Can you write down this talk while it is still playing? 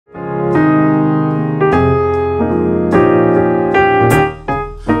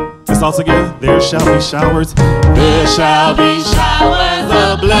us all together. There shall be showers. There shall be showers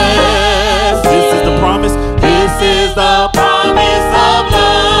of blessing. This is the promise. This is the promise of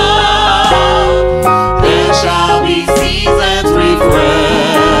love. There shall be seasons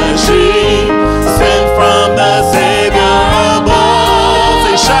refreshing, sent from the Savior above.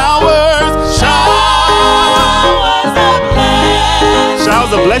 Say showers, showers of blessings.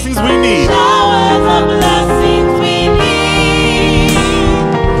 Showers of blessings we need. Showers of blessings we need.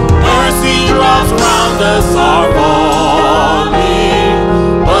 Mercy drops round us are falling,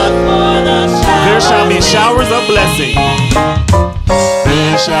 but For the showers there shall be showers of blessing.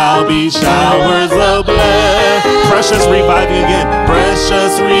 There shall be showers of blessing. Precious reviving again.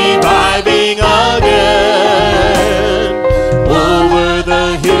 Precious reviving again. Over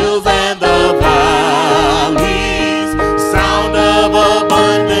the hills and the valleys. Sound of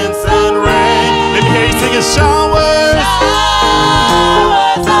abundance and rain. Let me hear you singing showers.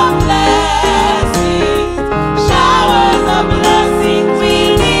 Showers of blessings. Showers of blessings we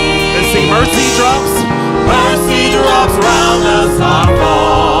need. Let's sing mercy drops. Mercy drops round us are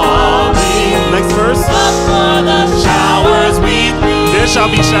falling. Next verse. But for the Showers we need. There shall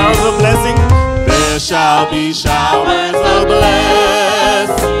be showers of blessing. There shall be showers of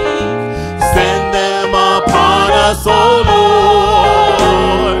blessing. Send them upon us, O Lord.